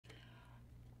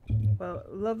Well,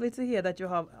 lovely to hear that you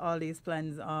have all these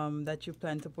plans that you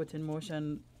plan to put in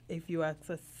motion if you are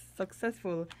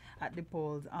successful at the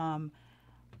polls.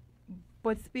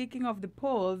 But speaking of the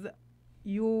polls,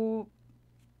 you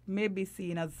may be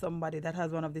seen as somebody that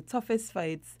has one of the toughest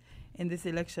fights in this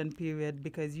election period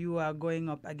because you are going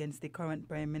up against the current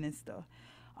prime minister.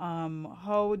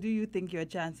 How do you think your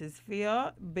chances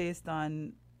fare based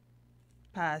on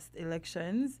past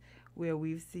elections where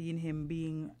we've seen him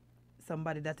being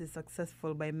somebody that is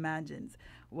successful by margins?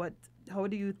 What? How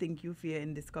do you think you fare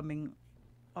in this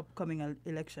upcoming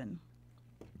election?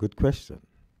 Good question.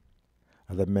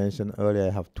 As I mentioned earlier,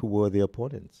 I have two worthy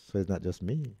opponents, so it's not just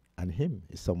me and him;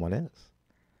 it's someone else.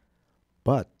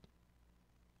 But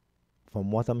from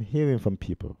what I'm hearing from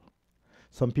people,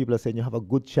 some people are saying you have a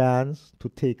good chance to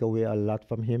take away a lot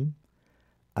from him,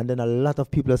 and then a lot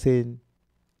of people are saying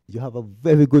you have a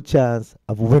very good chance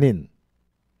of winning.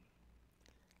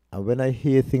 And when I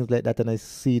hear things like that and I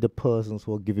see the persons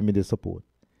who are giving me the support,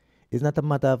 it's not a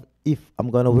matter of if I'm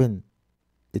going to win.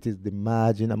 It is the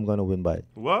margin I'm going to win by.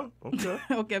 What? Okay.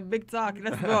 Okay, big talk.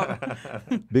 Let's go.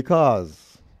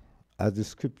 Because, as the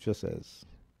scripture says,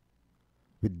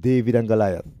 with David and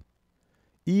Goliath,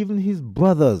 even his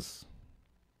brothers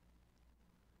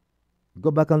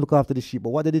go back and look after the sheep.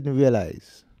 But what they didn't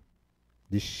realize,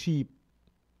 the sheep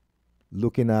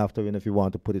looking after him, if you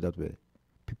want to put it that way,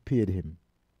 prepared him.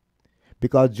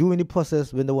 Because during the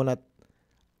process, when they were not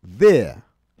there,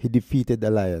 he defeated the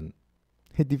lion.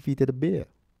 He defeated the bear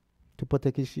to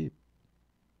protect his sheep.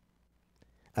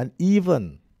 And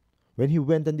even when he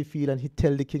went on the field and he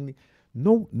tell the king,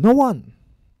 no one,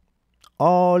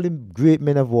 all the great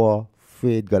men of war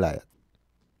feared Goliath.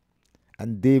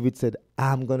 And David said,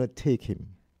 I'm going to take him.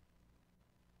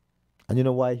 And you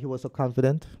know why he was so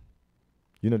confident?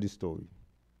 You know the story.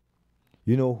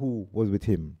 You know who was with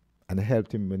him and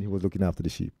helped him when he was looking after the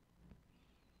sheep.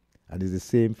 And it's the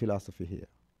same philosophy here.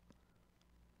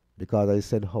 Because I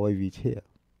said how I reach here.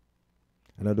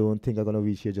 And I don't think I'm going to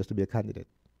reach here just to be a candidate.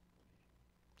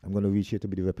 I'm going to reach here to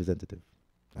be the representative.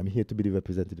 I'm here to be the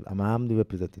representative. I'm the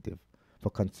representative for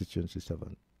Constituency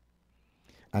 7.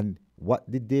 And what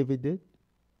did David do?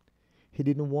 He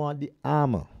didn't want the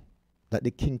armor that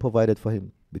the king provided for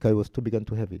him because it was too big and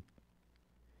too heavy.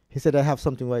 He said, I have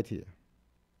something right here.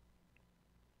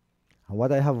 And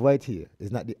what I have right here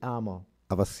is not the armor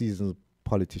of a seasoned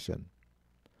politician,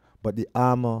 but the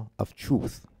armor of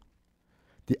truth,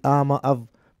 the armor of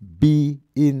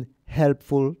being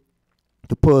helpful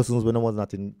to persons when I was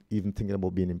not even thinking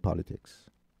about being in politics.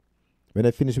 When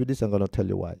I finish with this, I'm going to tell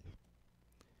you why.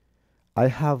 I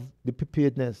have the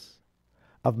preparedness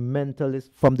of mentalists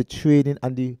from the training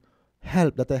and the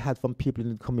help that I had from people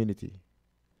in the community.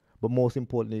 But most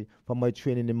importantly, from my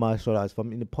training in martial arts,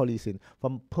 from in the policing,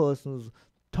 from persons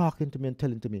talking to me and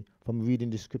telling to me, from reading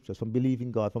the scriptures, from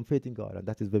believing God, from faith in God, and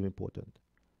that is very important.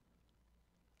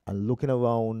 And looking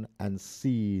around and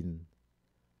seeing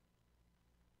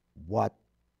what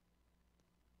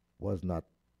was not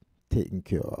taken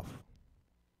care of.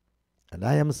 And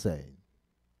I am saying,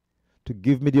 to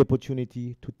give me the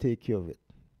opportunity to take care of it.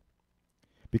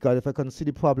 Because if I can see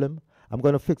the problem, I'm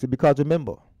going to fix it. Because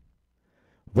remember,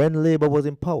 when Labour was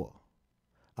in power,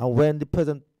 and when the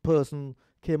present person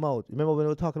came out, remember when we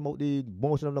were talking about the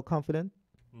motion of no confidence?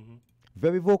 Mm-hmm.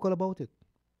 Very vocal about it.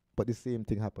 But the same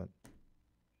thing happened.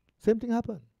 Same thing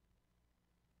happened.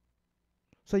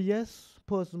 So yes,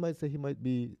 person might say he might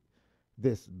be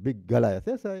this big Goliath.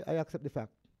 Yes, I accept the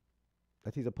fact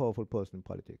that he's a powerful person in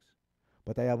politics.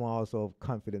 But I am also a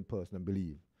confident person and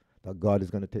believe that God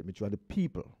is going to take me through and the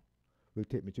people will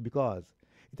take me through because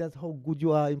it is how good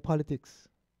you are in politics.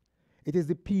 It is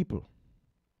the people.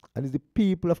 And it's the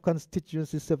people of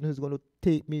Constituency 7 who's going to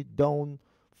take me down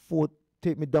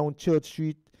Church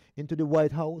Street into the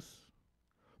White House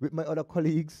with my other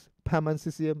colleagues, Pam and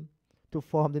CCM, to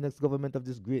form the next government of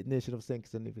this great nation of St.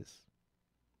 Kitts and Nevis.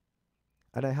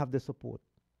 And I have their support.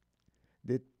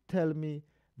 They tell me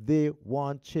they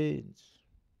want change.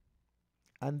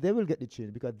 And they will get the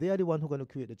change because they are the one who are going to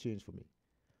create the change for me.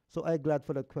 So I'm glad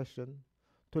for that question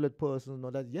to let persons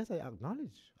know that, yes, I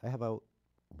acknowledge I have a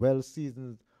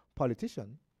well-seasoned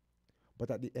politician, but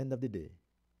at the end of the day,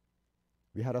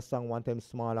 we had a song one time,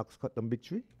 Small Axe Cut Down Big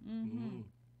Tree. Mm-hmm.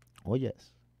 Oh,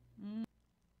 yes.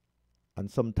 And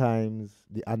sometimes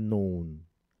the unknown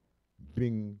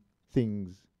bring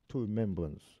things to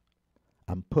remembrance,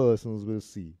 and persons will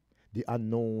see the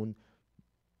unknown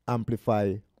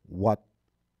amplify what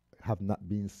have not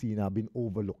been seen or been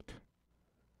overlooked.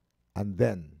 And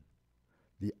then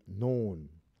the known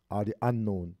or the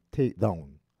unknown take down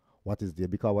what is there.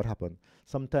 Because what happened?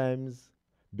 Sometimes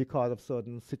because of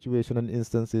certain situations and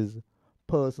instances,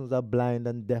 persons are blind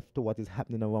and deaf to what is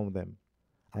happening around them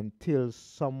until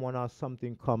someone or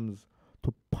something comes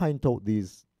to point out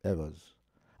these errors.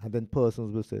 And then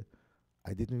persons will say,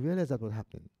 I didn't realize that was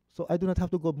happening. So I do not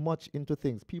have to go much into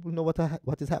things. People know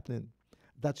what is happening.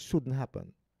 That shouldn't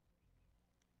happen.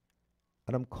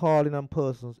 And I'm calling on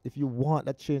persons, if you want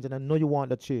that change, and I know you want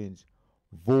that change,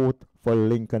 vote for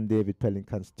Lincoln David-Pelle in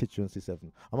constituency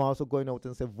 7. I'm also going out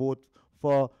and say vote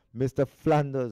for Mr. Flanders